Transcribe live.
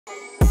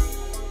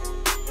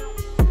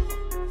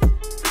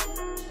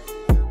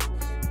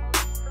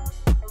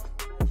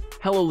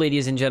Hello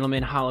ladies and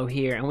gentlemen, Hollow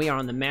here, and we are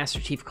on the Master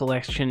Chief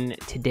Collection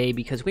today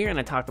because we are going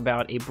to talk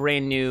about a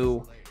brand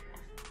new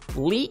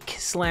leak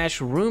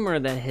slash rumor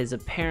that has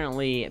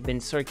apparently been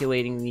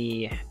circulating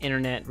the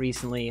internet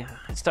recently.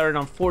 It started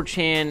on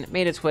 4chan,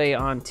 made its way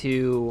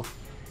onto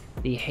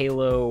the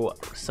Halo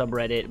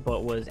subreddit,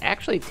 but was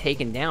actually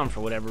taken down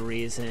for whatever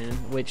reason,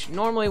 which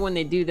normally when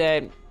they do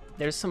that,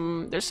 there's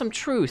some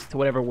truth to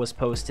whatever was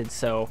posted.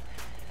 So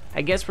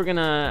I guess we're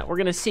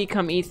gonna see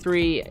come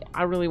E3.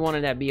 I really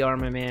wanted that BR,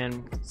 my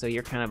man, so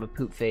you're kind of a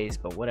poop face,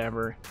 but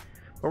whatever.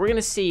 But we're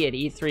gonna see at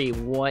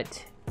E3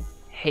 what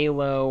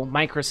Halo,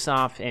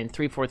 Microsoft, and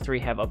 343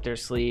 have up their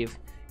sleeve,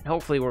 and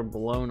hopefully we're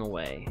blown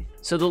away.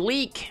 So the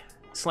leak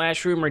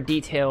slash rumor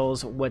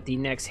details what the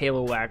next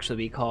Halo will actually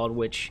be called,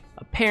 which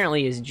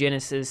apparently is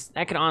Genesis.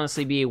 That could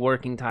honestly be a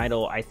working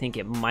title. I think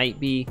it might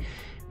be,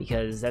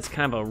 because that's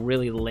kind of a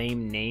really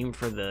lame name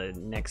for the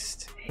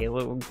next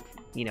Halo,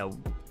 you know,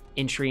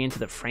 entry into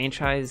the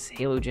franchise,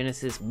 Halo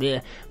Genesis,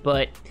 bleh.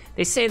 But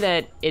they say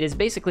that it is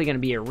basically going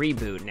to be a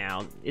reboot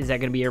now. Is that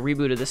going to be a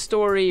reboot of the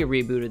story, a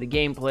reboot of the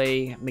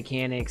gameplay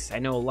mechanics? I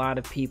know a lot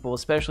of people,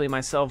 especially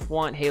myself,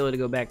 want Halo to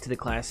go back to the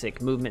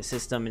classic movement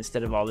system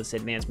instead of all this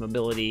advanced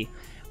mobility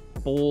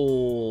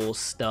bull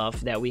stuff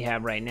that we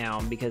have right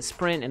now, because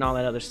sprint and all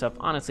that other stuff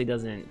honestly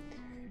doesn't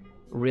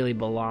really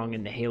belong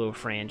in the Halo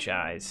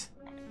franchise.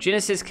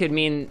 Genesis could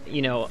mean,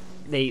 you know,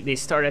 they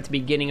start at the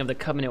beginning of the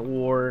Covenant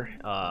War.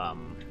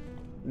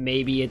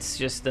 Maybe it's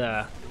just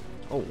oh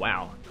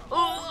wow,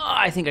 oh,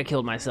 I think I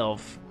killed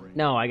myself.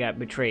 No, I got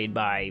betrayed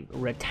by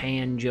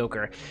Rattan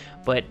Joker.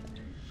 But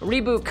a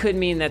reboot could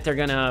mean that they're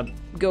gonna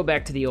go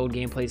back to the old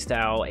gameplay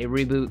style. A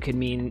reboot could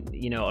mean,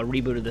 you know, a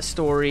reboot of the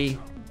story.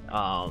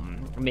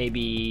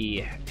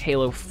 Maybe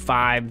Halo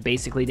 5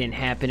 basically didn't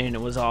happen and it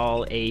was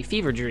all a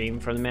fever dream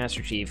for the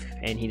Master Chief,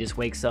 and he just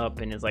wakes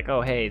up and is like, oh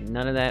hey,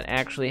 none of that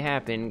actually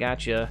happened,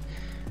 gotcha.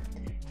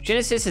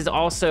 Genesis is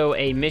also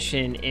a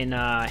mission in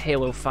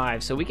Halo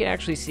 5, so we could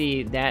actually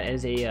see that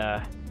as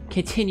a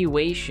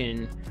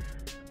continuation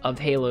of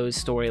Halo's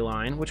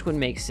storyline, which would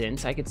make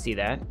sense. I could see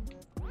that.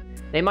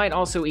 They might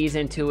also ease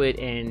into it,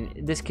 and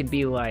this could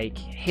be like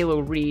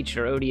Halo Reach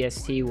or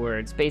ODST, where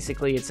it's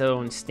basically its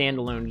own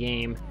standalone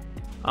game.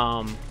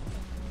 My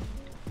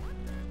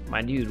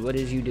dude, what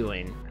is you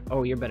doing?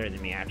 Oh, you're better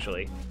than me,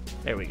 actually.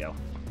 There we go.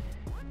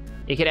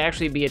 It could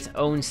actually be its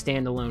own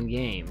standalone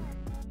game.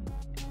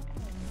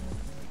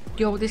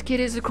 Yo, this kid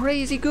is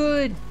crazy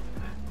good.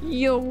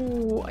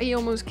 Yo, he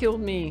almost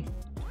killed me.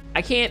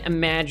 I can't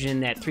imagine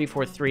that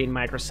 343 and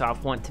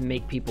Microsoft want to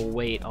make people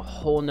wait a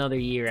whole nother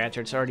year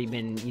after it's already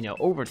been, you know,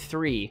 over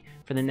 3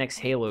 for the next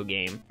Halo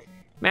game.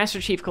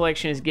 Master Chief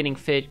Collection is getting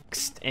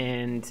fixed,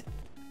 and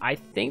I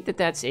think that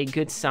that's a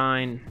good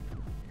sign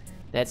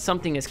that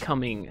something is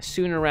coming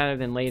sooner rather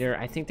than later.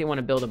 I think they want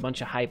to build a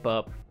bunch of hype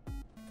up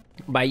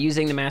by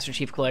using the Master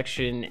Chief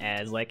Collection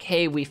as like,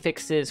 hey, we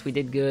fixed this, we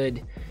did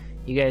good.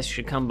 You guys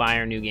should come buy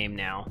our new game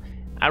now.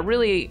 I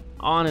really,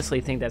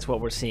 honestly think that's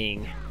what we're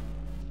seeing.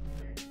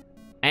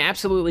 I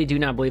absolutely do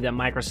not believe that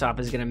Microsoft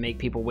is going to make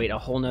people wait a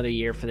whole nother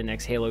year for the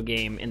next Halo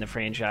game in the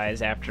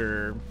franchise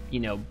after, you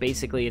know,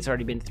 basically it's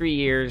already been 3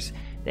 years.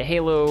 The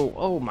Halo,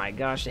 oh my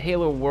gosh, the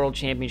Halo World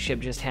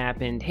Championship just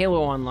happened. Halo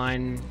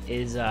Online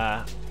is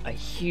a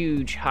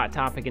huge hot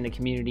topic in the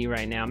community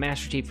right now.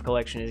 Master Chief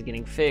Collection is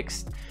getting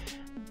fixed.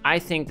 I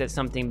think that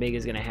something big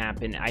is going to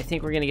happen. I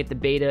think we're going to get the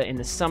beta in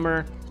the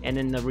summer and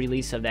then the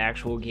release of the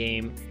actual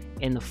game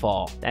in the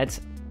fall.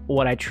 That's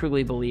what I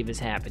truly believe is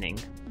happening.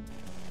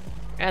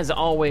 As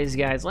always,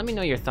 guys, let me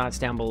know your thoughts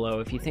down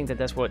below. If you think that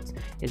that's what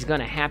is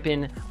going to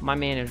happen, my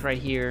man is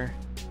right here.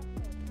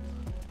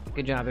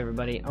 Good job,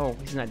 everybody. Oh,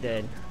 he's not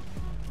dead.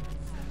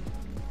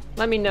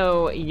 Let me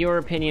know your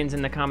opinions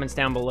in the comments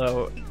down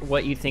below,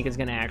 what you think is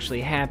going to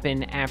actually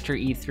happen after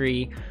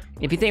E3.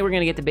 If you think we're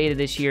going to get the beta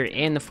this year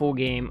and the full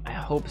game, I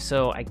hope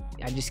so. I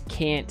just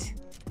can't.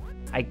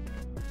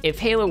 If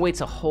Halo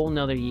waits a whole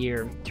nother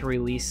year to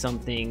release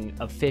something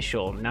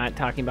official, not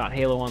talking about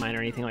Halo Online or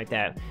anything like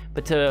that,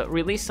 but to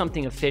release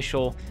something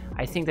official,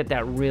 I think that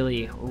that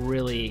really,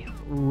 really,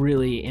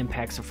 really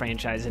impacts the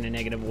franchise in a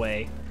negative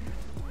way.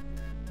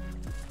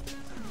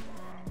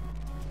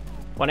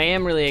 What I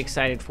am really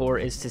excited for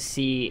is to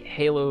see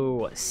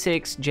Halo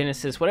 6,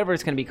 Genesis, whatever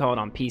it's going to be called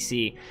on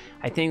PC.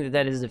 I think that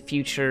that is the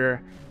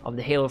future of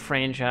the Halo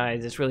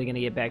franchise. It's really going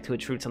to get back to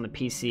its roots on the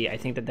PC. I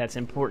think that that's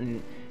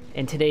important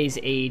in today's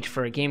age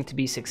for a game to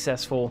be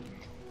successful.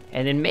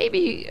 And then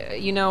maybe,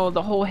 you know,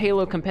 the whole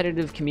Halo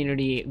competitive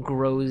community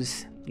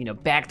grows, you know,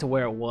 back to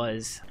where it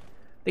was.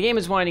 The game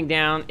is winding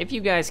down. If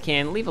you guys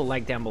can, leave a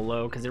like down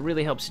below because it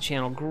really helps the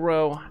channel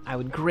grow. I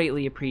would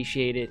greatly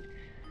appreciate it.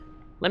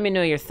 Let me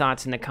know your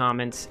thoughts in the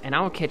comments, and I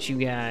will catch you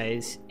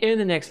guys in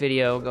the next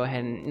video. Go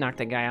ahead and knock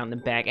that guy out in the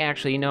back.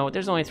 Actually, you know,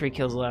 there's only 3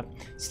 kills left.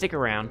 Stick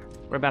around.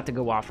 We're about to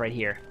go off right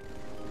here.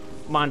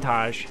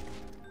 Montage.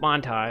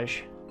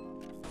 Montage.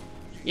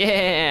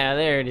 Yeah,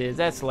 there it is.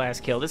 That's the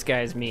last kill. This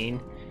guy's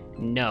mean.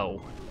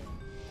 No.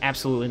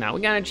 Absolutely not.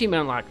 We got an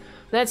achievement unlocked.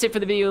 That's it for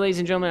the video, ladies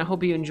and gentlemen. I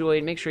hope you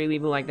enjoyed. Make sure you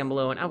leave a like down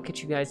below, and I'll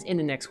catch you guys in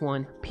the next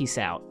one. Peace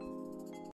out.